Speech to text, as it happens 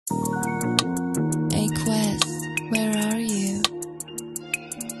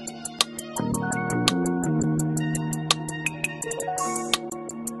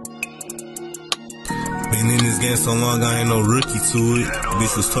game so long, I ain't no rookie to it.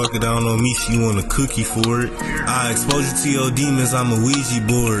 Bitch was talking down on me, she want a cookie for it. I expose you to your demons, I'm a Ouija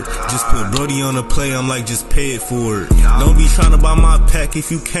board. Just put Brody on the play, I'm like, just pay it for it. Don't be tryna buy my pack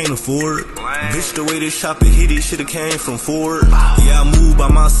if you can't afford it. Bitch, the way this chopper hit it, should've came from Ford. Yeah, I move by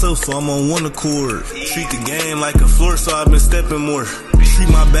myself, so I'm on one accord. Treat the game like a floor, so I've been stepping more. Treat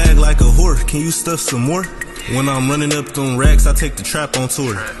my bag like a whore, can you stuff some more? When I'm running up them racks, I take the trap on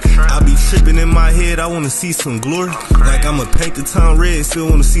tour. I be tripping in my head, I wanna see some glory. Like I'ma paint the town red, still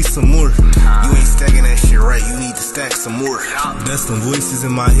wanna see some more. You ain't stacking that shit right, you need to stack some more. That's them voices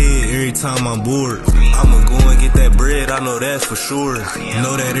in my head every time I'm bored. I'ma go and get that bread, I know that's for sure.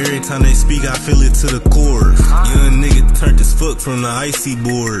 Know that every time they speak, I feel it to the core. Young nigga turned as fuck from the icy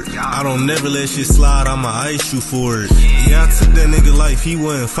board. I don't never let shit slide, I'ma ice you for it. Yeah, I took that nigga life, he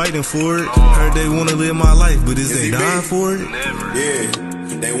wasn't fighting for it. Heard they wanna live my life, but is they dying for it?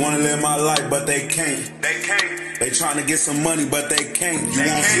 Yeah, they wanna live my life, but they can't. They tryna get some money, but they can't. You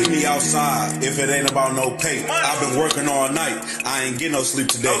won't see me outside if it ain't about no pay. I've been working all night, I ain't get no sleep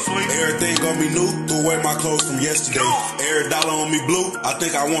today. Everything gonna be new, threw away my clothes from yesterday. Every dollar on me blue, I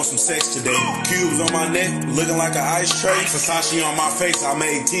think I want some sex today. Cubes on my neck, looking like an ice tray. Versace on my face, I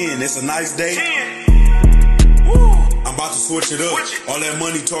made 10, it's a nice day. I'm about to switch it up. All that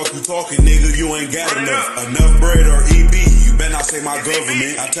money talk you talking, nigga, you ain't got enough bread or EB. You better not say my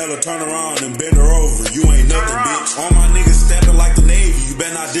government. I tell her turn around and bend her over. You ain't nothing, bitch. All my niggas stepping like the Navy. You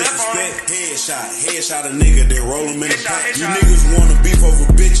better not disrespect. Headshot a nigga, then roll him in the pack. You niggas wanna beef over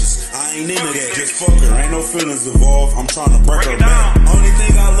bitches. I ain't into that. Just fuck her, ain't no feelings involved. I'm trying to break her back. Only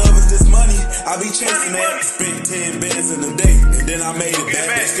thing I love is this money. I be chasing that. Spent 10 bands in a day, and then I made it back.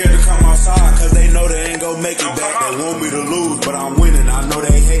 They scared to come outside, cause they know they ain't gon' make it back. They want me to lose, but I'm winning. I know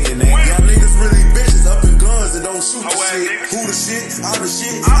they hating that. Y'all niggas really bitches up in guns and don't shoot the shit. Who the shit? I'm the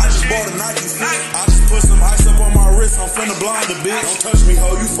shit. I just bought a Nike fit. I just put some ice up on my wrist. I'm finna blind a bitch. Don't touch me,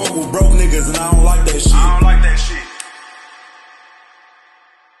 ho. You fuck with broke niggas, and I don't like that shit.